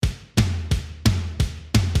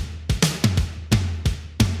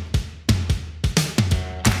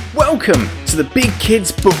Welcome to the Big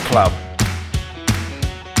Kids Book Club.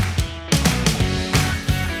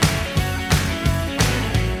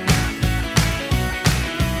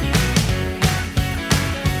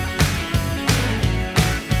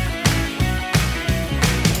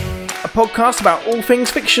 A podcast about all things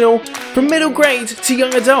fictional from middle grade to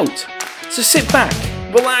young adult. So sit back,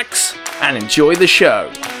 relax, and enjoy the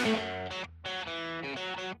show.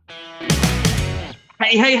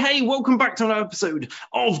 Hey, welcome back to another episode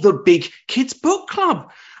of the Big Kids Book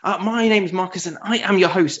Club. My name is Marcus and I am your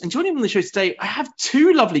host. And joining me on the show today, I have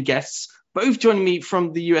two lovely guests, both joining me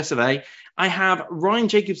from the US of A. I have Ryan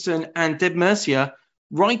Jacobson and Deb Mercier,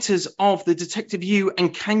 writers of the Detective You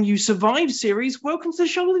and Can You Survive series. Welcome to the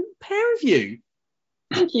show, pair of you.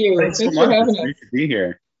 Thank you. Thanks so for much. having It's us. great to be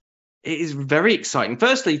here. It is very exciting.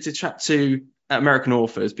 Firstly, to chat to American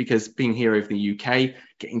authors, because being here over the UK,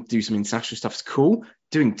 getting to do some international stuff is cool.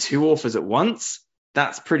 Doing two authors at once,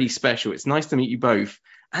 that's pretty special. It's nice to meet you both.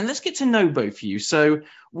 And let's get to know both of you. So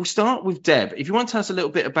we'll start with Deb. If you want to tell us a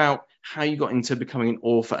little bit about how you got into becoming an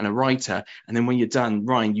author and a writer, and then when you're done,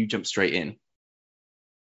 Ryan, you jump straight in.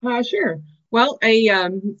 Sure. Well, I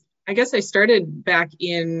guess I started back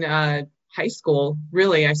in high school.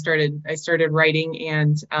 Really, I started writing,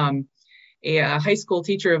 and a high school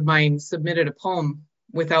teacher of mine submitted a poem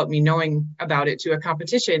without me knowing about it to a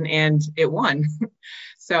competition, and it won.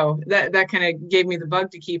 So that kind of gave me the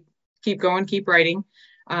bug to keep going, keep writing.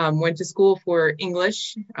 Went to school for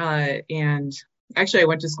English, and actually I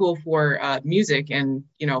went to school for music, and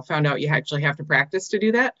found out you actually have to practice to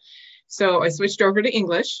do that. So I switched over to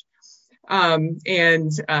English,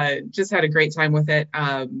 and just had a great time with it.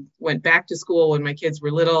 Went back to school when my kids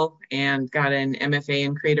were little and got an MFA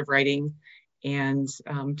in creative writing, and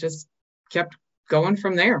just kept going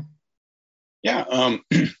from there. Yeah,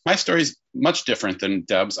 my story's much different than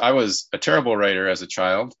Deb's. I was a terrible writer as a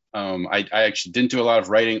child. I actually didn't do a lot of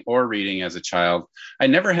writing or reading as a child. I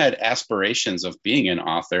never had aspirations of being an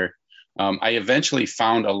author. I eventually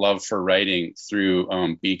found a love for writing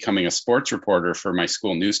through becoming a sports reporter for my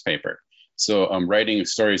school newspaper. So writing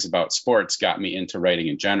stories about sports got me into writing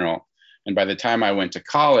in general. And by the time I went to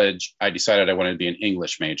college, I decided I wanted to be an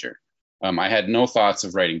English major. I had no thoughts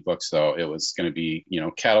of writing books, though. It was going to be,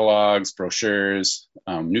 catalogs, brochures,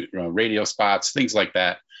 radio spots, things like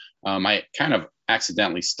that. I kind of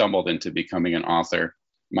accidentally stumbled into becoming an author.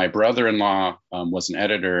 My brother-in-law was an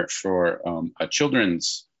editor for a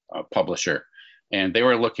children's publisher, and they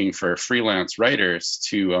were looking for freelance writers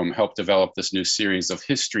to help develop this new series of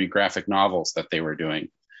history graphic novels that they were doing.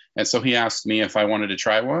 And so he asked me if I wanted to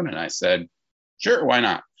try one, and I said, sure, why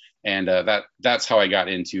not? And that's how I got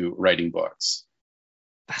into writing books.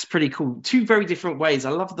 That's pretty cool. Two very different ways.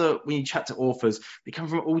 I love that when you chat to authors, they come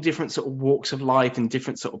from all different sort of walks of life and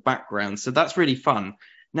different sort of backgrounds. So that's really fun.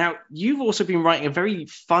 Now, you've also been writing a very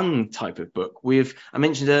fun type of book with, I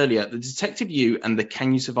mentioned earlier, the Detective You and the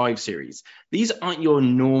Can You Survive series. These aren't your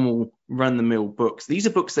normal run-the-mill books. These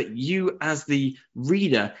are books that you, as the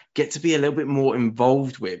reader, get to be a little bit more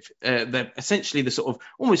involved with. They're essentially the sort of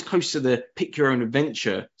almost close to the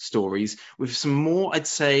pick-your-own-adventure stories with some more, I'd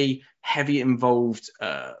say, heavy involved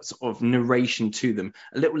sort of narration to them,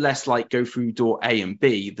 a little less like go through door A and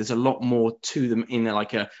B. There's a lot more to them in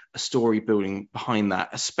like a story building behind that,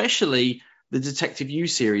 especially the Detective You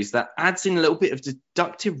series that adds in a little bit of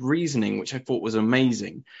deductive reasoning, which I thought was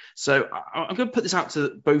amazing. So I'm going to put this out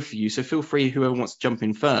to both of you, so feel free, whoever wants to jump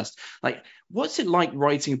in first. Like, what's it like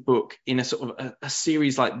writing a book in a sort of a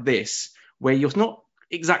series like this, where you're not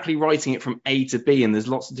exactly writing it from A to B and there's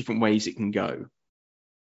lots of different ways it can go?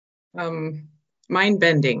 Mind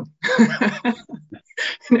bending.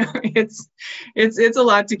 It's a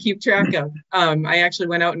lot to keep track of. I actually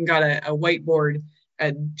went out and got a whiteboard,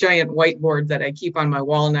 a giant whiteboard that I keep on my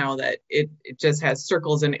wall now, that it just has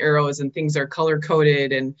circles and arrows and things are color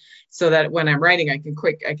coded, and so that when I'm writing,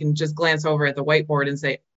 I can just glance over at the whiteboard and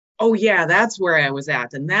say, oh yeah, that's where I was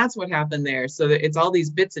at, and that's what happened there. So that it's all these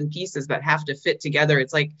bits and pieces that have to fit together.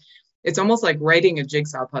 It's almost like writing a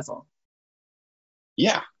jigsaw puzzle.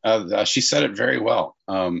 Yeah, she said it very well.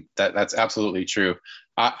 That's absolutely true.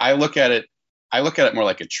 I look at it more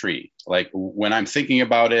like a tree. Like when I'm thinking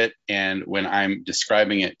about it and when I'm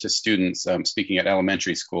describing it to students, speaking at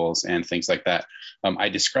elementary schools and things like that, I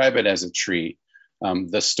describe it as a tree.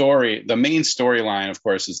 The main storyline, of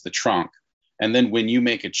course, is the trunk. And then when you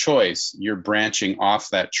make a choice, you're branching off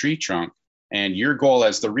that tree trunk. And your goal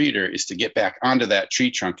as the reader is to get back onto that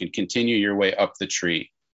tree trunk and continue your way up the tree.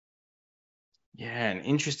 Yeah, an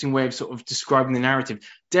interesting way of sort of describing the narrative.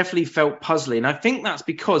 Definitely felt puzzling. And I think that's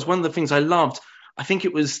because one of the things I loved, I think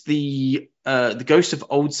it was the Ghost of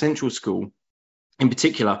Old Central School in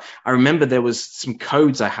particular, I remember there was some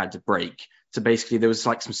codes I had to break. So basically there was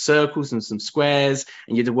like some circles and some squares,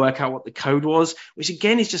 and you had to work out what the code was, which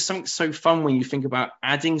again is just something so fun when you think about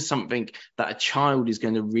adding something that a child is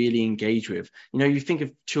going to really engage with. You know, you think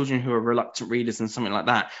of children who are reluctant readers and something like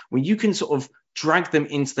that, when you can sort of drag them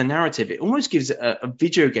into the narrative, it almost gives it a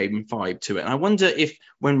video game vibe to it. And I wonder if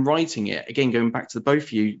when writing it, again, going back to the both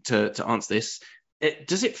of you to answer this,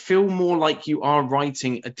 does it feel more like you are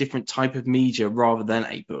writing a different type of media rather than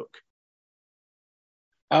a book?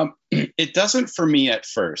 It doesn't for me at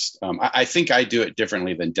first. I think I do it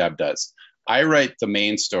differently than Deb does. I write the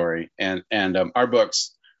main story, and our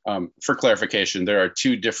books, for clarification, there are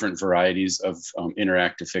two different varieties of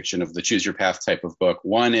interactive fiction of the choose your path type of book.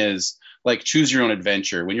 One is like choose your own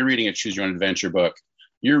adventure. When you're reading a choose your own adventure book,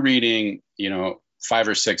 you're reading, 5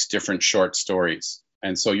 or 6 different short stories.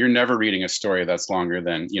 And so you're never reading a story that's longer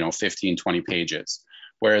than, 15, 20 pages.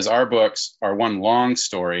 Whereas our books are one long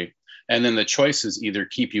story. And then the choices either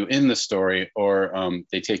keep you in the story or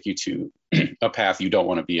they take you to a path you don't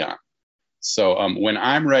want to be on. So when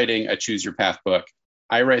I'm writing a choose your path book,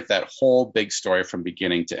 I write that whole big story from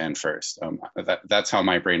beginning to end first. That's how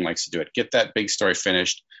my brain likes to do it. Get that big story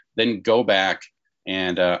finished, then go back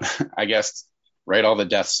and I guess write all the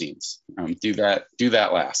death scenes. Do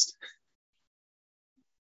that last.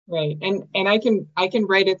 Right, and I can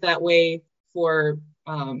write it that way for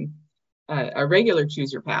a regular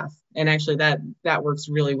choose your path, and actually that works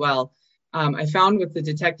really well. I found with the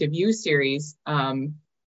Detective U series,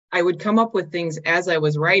 I would come up with things as I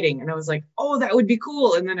was writing, and I was like, oh, that would be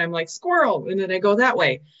cool, and then I'm like, squirrel, and then I go that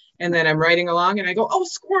way, and then I'm writing along and I go, oh,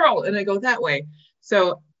 squirrel, and I go that way.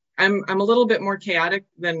 So I'm a little bit more chaotic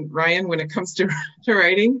than Ryan when it comes to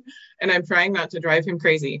writing, and I'm trying not to drive him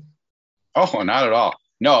crazy. Oh, not at all.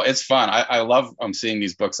 No, it's fun. I love seeing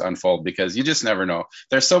these books unfold because you just never know.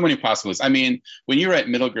 There's so many possibilities. I mean, when you write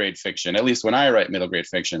middle grade fiction, at least when I write middle grade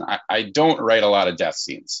fiction, I don't write a lot of death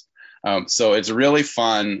scenes. So it's really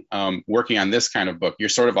fun working on this kind of book. You're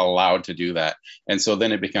sort of allowed to do that. And so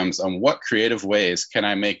then it becomes, what creative ways can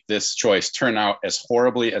I make this choice turn out as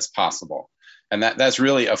horribly as possible? And that's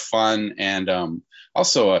really a fun and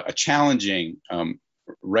also a challenging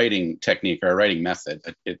writing technique or a writing method.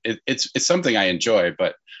 It's something I enjoy,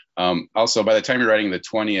 but also by the time you're writing the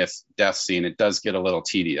 20th death scene, it does get a little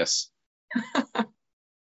tedious.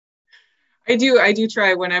 I do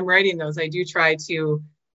try when I'm writing those, I do try to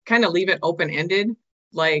kind of leave it open-ended.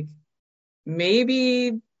 Like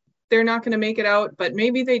maybe they're not going to make it out, but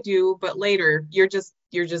maybe they do, but later you're just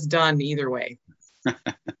done either way.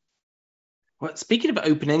 Well, speaking of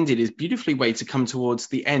open-ended, is beautifully way to come towards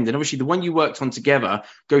the end. And obviously the one you worked on together,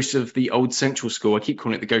 Ghost of the Old Central School, I keep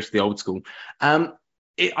calling it the Ghost of the Old School.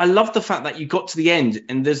 I love the fact that you got to the end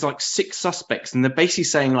and there's like 6 suspects and they're basically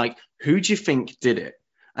saying like, who do you think did it?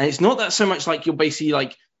 And it's not that so much like you're basically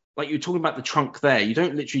like you're talking about the trunk there. You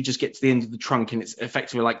don't literally just get to the end of the trunk and it's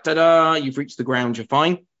effectively like, ta-da, you've reached the ground, you're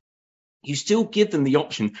fine. You still give them the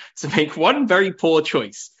option to make one very poor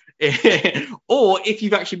choice. Or if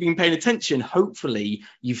you've actually been paying attention, hopefully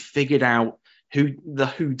you've figured out who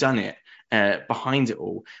done it behind it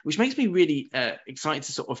all, which makes me really excited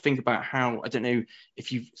to sort of think about how, I don't know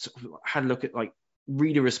if you've sort of had a look at like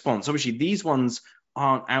reader response. Obviously these ones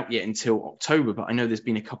aren't out yet until October, but I know there's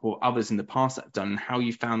been a couple of others in the past that have done, and how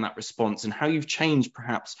you found that response and how you've changed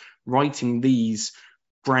perhaps writing these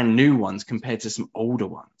brand new ones compared to some older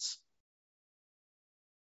ones.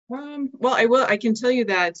 Well, I can tell you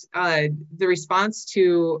that the response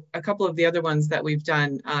to a couple of the other ones that we've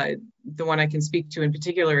done, the one I can speak to in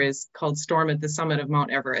particular is called Storm at the Summit of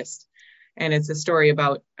Mount Everest. And it's a story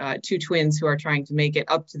about 2 twins who are trying to make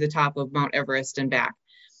it up to the top of Mount Everest and back.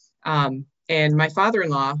 And my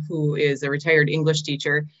father-in-law, who is a retired English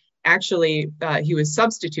teacher, actually, he was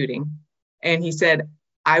substituting. And he said,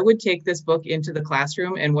 I would take this book into the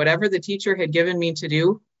classroom and whatever the teacher had given me to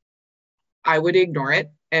do, I would ignore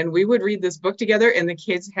it. And we would read this book together and the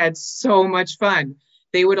kids had so much fun.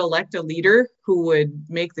 They would elect a leader who would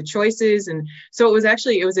make the choices. And so it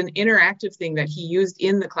was an interactive thing that he used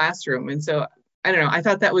in the classroom. And so, I don't know, I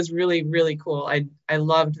thought that was really, really cool. I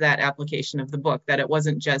loved that application of the book, that it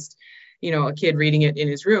wasn't just, a kid reading it in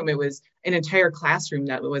his room. It was an entire classroom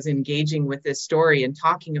that was engaging with this story and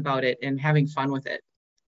talking about it and having fun with it.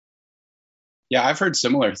 Yeah, I've heard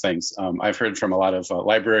similar things. I've heard from a lot of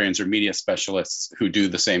librarians or media specialists who do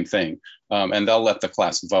the same thing, and they'll let the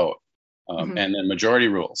class vote. And then majority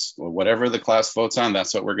rules. Well, whatever the class votes on,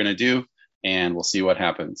 that's what we're going to do, and we'll see what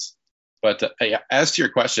happens. But as to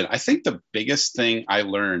your question, I think the biggest thing I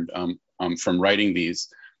learned from writing these,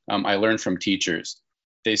 I learned from teachers.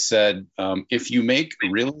 They said, if you make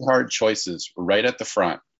really hard choices right at the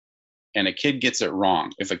front and a kid gets it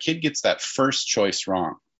wrong, if a kid gets that first choice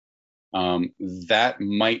wrong, that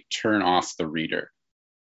might turn off the reader.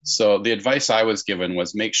 So the advice I was given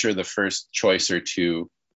was make sure the first choice or two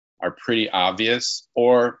are pretty obvious,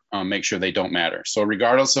 or make sure they don't matter. So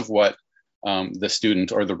regardless of what the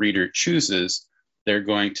student or the reader chooses, they're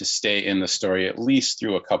going to stay in the story at least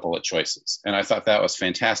through a couple of choices. And I thought that was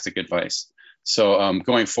fantastic advice. So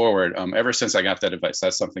going forward, ever since I got that advice,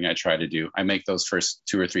 that's something I try to do. I make those first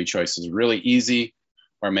 2 or 3 choices really easy,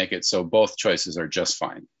 or make it so both choices are just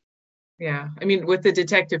fine. Yeah. I mean, with the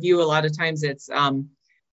detective view, a lot of times it's,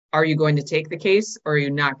 are you going to take the case or are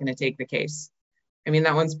you not going to take the case? I mean,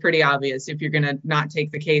 that one's pretty obvious. If you're going to not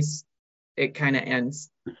take the case, it kind of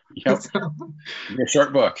ends. Yep. So, A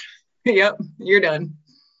short book. yep, you're done.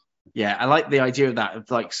 Yeah, I like the idea of that,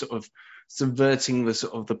 of like sort of subverting the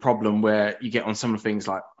sort of the problem where you get on some of the things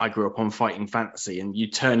like I grew up on fighting fantasy, and you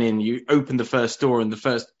turn in, you open the first door and the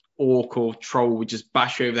first orc or troll would just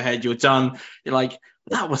bash you over the head, you're done. You're like,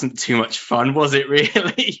 that wasn't too much fun, was it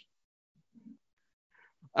really?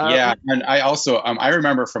 Yeah, and I also I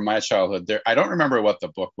remember from my childhood there. I don't remember what the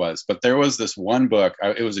book was, but there was this one book.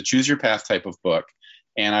 It was a choose your path type of book,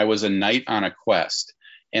 and I was a knight on a quest.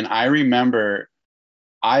 And I remember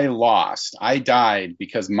I lost. I died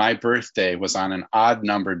because my birthday was on an odd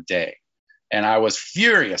numbered day, and I was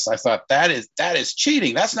furious. I thought that is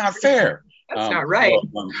cheating. That's not fair. That's not right.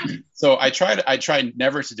 So I tried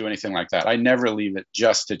never to do anything like that. I never leave it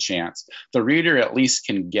just to chance. The reader at least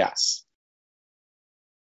can guess.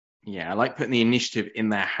 Yeah, I like putting the initiative in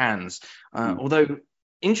their hands. Although,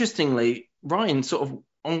 interestingly, Ryan, sort of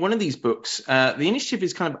on one of these books, the initiative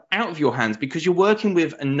is kind of out of your hands because you're working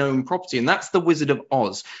with a known property, and that's the Wizard of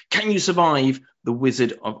Oz. Can you survive the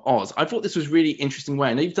Wizard of Oz? I thought this was really interesting way.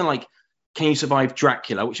 I know you've done like, can you survive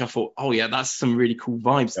Dracula, which I thought, oh yeah, that's some really cool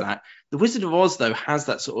vibes. Yep. That the Wizard of Oz, though, has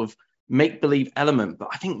that sort of make-believe element, but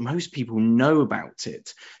I think most people know about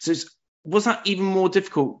it. So was that even more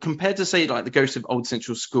difficult compared to, say, like the Ghost of Old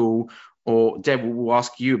Central School, or Deb will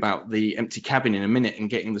ask you about the Empty Cabin in a minute and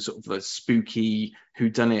getting the sort of the spooky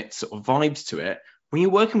whodunit sort of vibes to it. When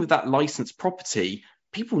you're working with that licensed property,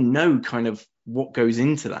 people know kind of what goes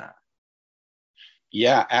into that.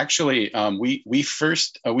 Yeah, actually, we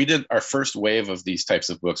did our first wave of these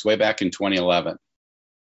types of books way back in 2011.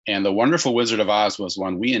 And The Wonderful Wizard of Oz was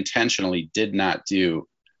one we intentionally did not do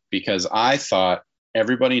because I thought,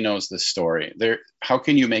 everybody knows this story. How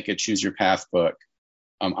can you make a choose your path book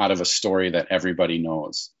out of a story that everybody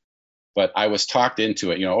knows? But I was talked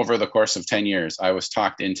into it, over the course of 10 years, I was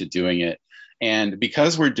talked into doing it. And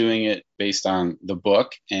because we're doing it based on the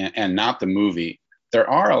book and not the movie, there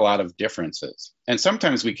are a lot of differences. And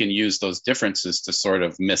sometimes we can use those differences to sort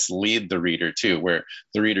of mislead the reader too, where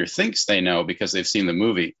the reader thinks they know because they've seen the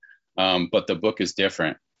movie, but the book is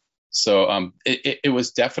different. So it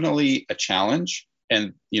was definitely a challenge.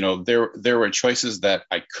 And, there were choices that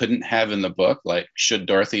I couldn't have in the book, like should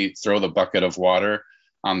Dorothy throw the bucket of water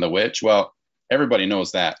on the witch? Well, everybody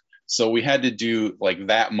knows that. So we had to do like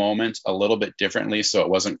that moment a little bit differently. So it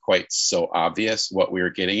wasn't quite so obvious what we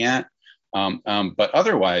were getting at. But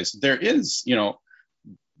otherwise, there is,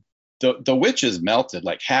 the witch is melted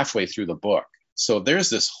like halfway through the book. So there's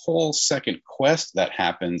this whole second quest that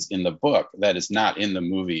happens in the book that is not in the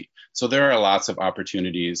movie. So there are lots of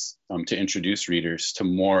opportunities to introduce readers to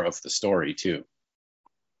more of the story too.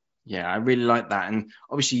 Yeah, I really like that. And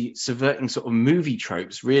obviously subverting sort of movie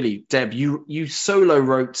tropes, really. Deb, you solo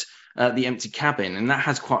wrote The Empty Cabin, and that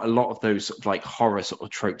has quite a lot of those sort of like horror sort of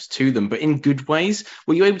tropes to them, but in good ways.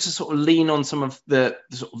 Were you able to sort of lean on some of the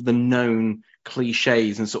sort of the known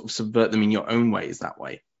cliches and sort of subvert them in your own ways that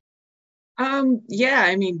way? Yeah,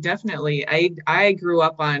 I mean, definitely. I grew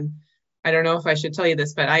up on, I don't know if I should tell you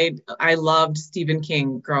this, but I loved Stephen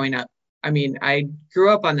King growing up. I mean, I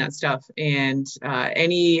grew up on that stuff, and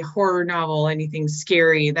any horror novel, anything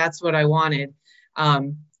scary, that's what I wanted. As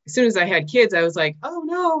soon as I had kids, I was like, oh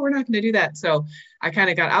no, we're not going to do that. So I kind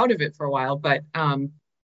of got out of it for a while, but kind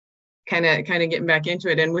of getting back into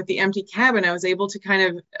it. And with The Empty Cabin, I was able to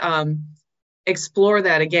kind of explore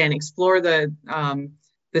that again, explore the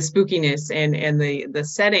spookiness and the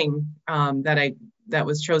setting that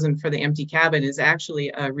was chosen for The Empty Cabin is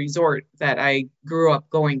actually a resort that I grew up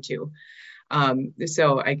going to.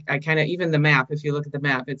 So I kind of, even the map, if you look at the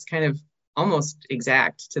map, it's kind of almost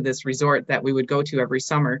exact to this resort that we would go to every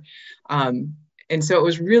summer. And so it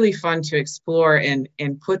was really fun to explore and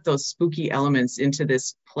put those spooky elements into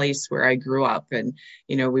this place where I grew up. And,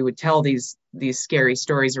 we would tell these scary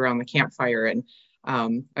stories around the campfire. And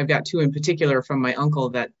I've got two in particular from my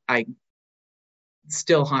uncle that I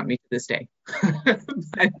still haunt me to this day.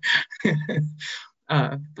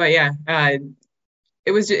 But yeah,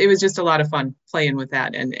 it was just a lot of fun playing with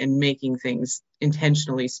that and making things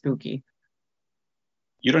intentionally spooky.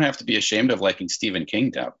 You don't have to be ashamed of liking Stephen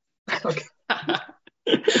King, Deb. Okay.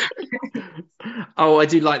 Oh, I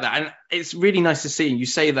do like that. And it's really nice to see you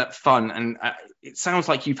say that fun. And it sounds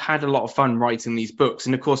like you've had a lot of fun writing these books.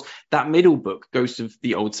 And of course, that middle book, Ghost of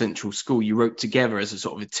the Old Central School, you wrote together as a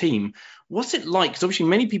sort of a team. What's it like? Because obviously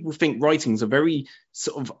many people think writing is a very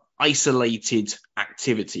sort of isolated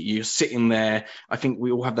activity. You're sitting there. I think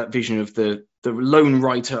we all have that vision of the lone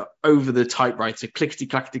writer over the typewriter, clickety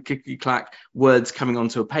clackety clack, words coming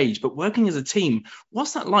onto a page. But working as a team,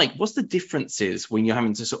 what's that like? What's the differences when you're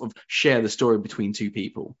having to sort of share the story between two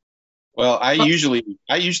people? Well, I usually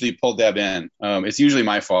pull Deb in. It's usually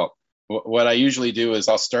my fault. What I usually do is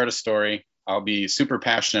I'll start a story. I'll be super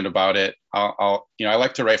passionate about it. I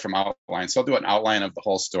like to write from outline. So I'll do an outline of the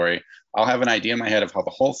whole story. I'll have an idea in my head of how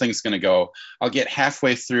the whole thing's going to go. I'll get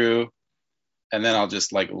halfway through and then I'll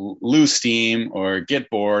just like lose steam or get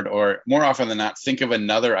bored, or more often than not, think of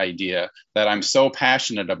another idea that I'm so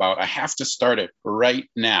passionate about. I have to start it right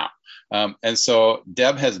now. And so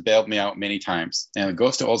Deb has bailed me out many times. And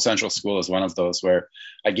Ghost of Old Central School is one of those where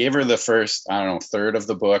I gave her the first, third of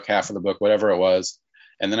the book, half of the book, whatever it was.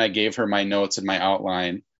 And then I gave her my notes and my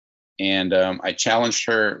outline. And I challenged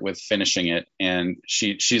her with finishing it. And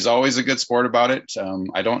she's always a good sport about it.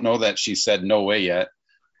 I don't know that she said no way yet.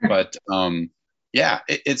 But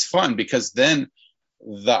it's fun because then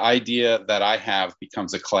the idea that I have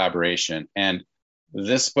becomes a collaboration. And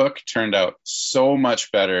this book turned out so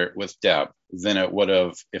much better with Deb than it would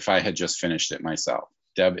have if I had just finished it myself.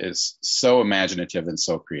 Deb is so imaginative and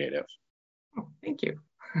so creative. Oh, thank you.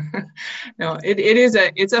 No,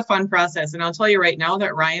 it's a fun process. And I'll tell you right now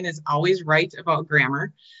that Ryan is always right about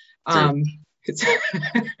grammar.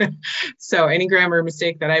 So any grammar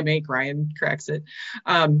mistake that I make, Ryan corrects it.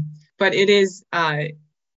 But it is,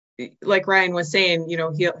 like Ryan was saying,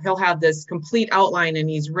 he'll have this complete outline and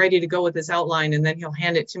he's ready to go with this outline, and then he'll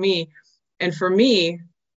hand it to me. And for me,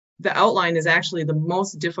 the outline is actually the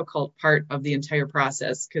most difficult part of the entire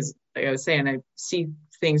process, because like I was saying, I see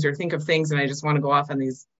things or think of things and I just want to go off on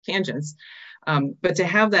these tangents. But to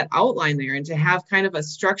have that outline there and to have kind of a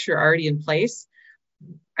structure already in place,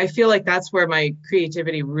 I feel like that's where my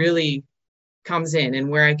creativity really comes in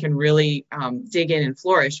and where I can really dig in and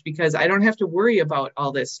flourish, because I don't have to worry about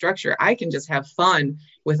all this structure. I can just have fun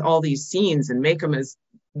with all these scenes and make them as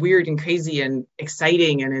weird and crazy and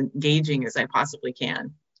exciting and engaging as I possibly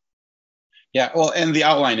can. Yeah, well, and the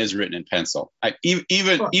outline is written in pencil. Even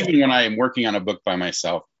when I am working on a book by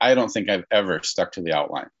myself, I don't think I've ever stuck to the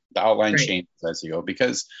outline. The outline changes as you go,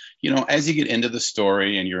 because, as you get into the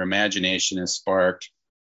story and your imagination is sparked,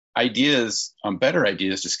 better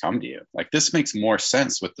ideas just come to you. Like, this makes more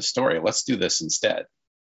sense with the story. Let's do this instead.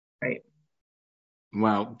 Right.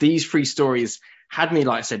 Wow. These three stories had me,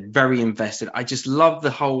 like I said, very invested. I just love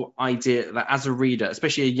the whole idea that as a reader,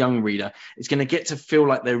 especially a young reader, is going to get to feel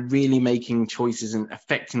like they're really making choices and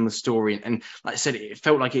affecting the story. And like I said, it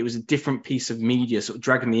felt like it was a different piece of media, sort of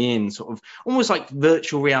dragging me in, sort of almost like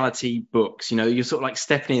virtual reality books. You're sort of like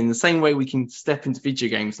stepping in the same way we can step into video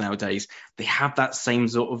games nowadays. They have that same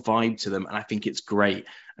sort of vibe to them. And I think it's great.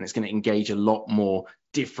 And it's going to engage a lot more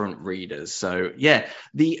different readers. So yeah,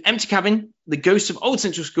 The Empty Cabin, The Ghost of Old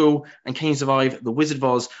Central School, and Can You Survive The Wizard of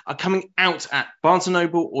Oz are coming out at Barnes &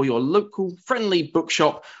 Noble or your local friendly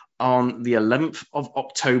bookshop on the 11th of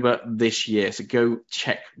October this year. So go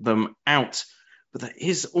check them out. But that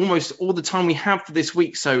is almost all the time we have for this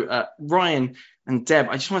week. So Ryan and Deb,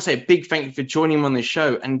 I just want to say a big thank you for joining me on this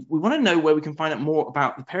show. And we want to know where we can find out more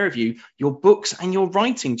about the pair of you, your books and your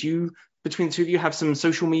writing. Do you, between the two of you, have some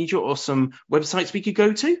social media or some websites we could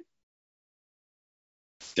go to?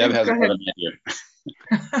 Deb has a menu.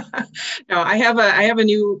 No, I have a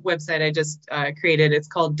new website I just created. It's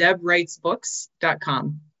called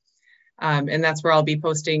debwritesbooks.com. And that's where I'll be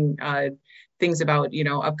posting things about,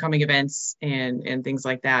 upcoming events and things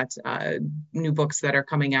like that, new books that are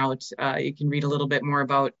coming out. You can read a little bit more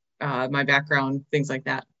about my background, things like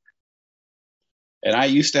that. And I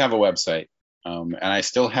used to have a website, and I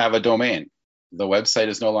still have a domain. The website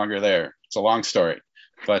is no longer there. It's a long story.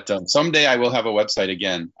 But someday I will have a website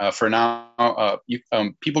again. For now,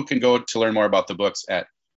 people can go to learn more about the books at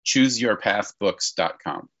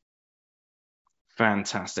chooseyourpathbooks.com.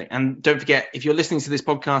 Fantastic. And don't forget, if you're listening to this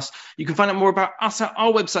podcast, you can find out more about us at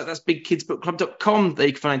our website. That's bigkidsbookclub.com. There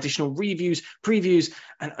you can find additional reviews, previews,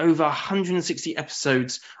 and over 160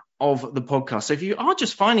 episodes of the podcast. So if you are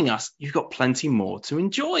just finding us, you've got plenty more to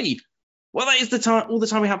enjoy. Well, that is all the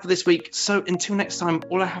time we have for this week. So until next time,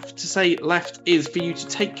 all I have to say left is for you to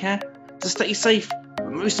take care, to stay safe,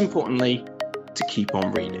 but most importantly, to keep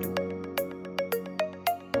on reading.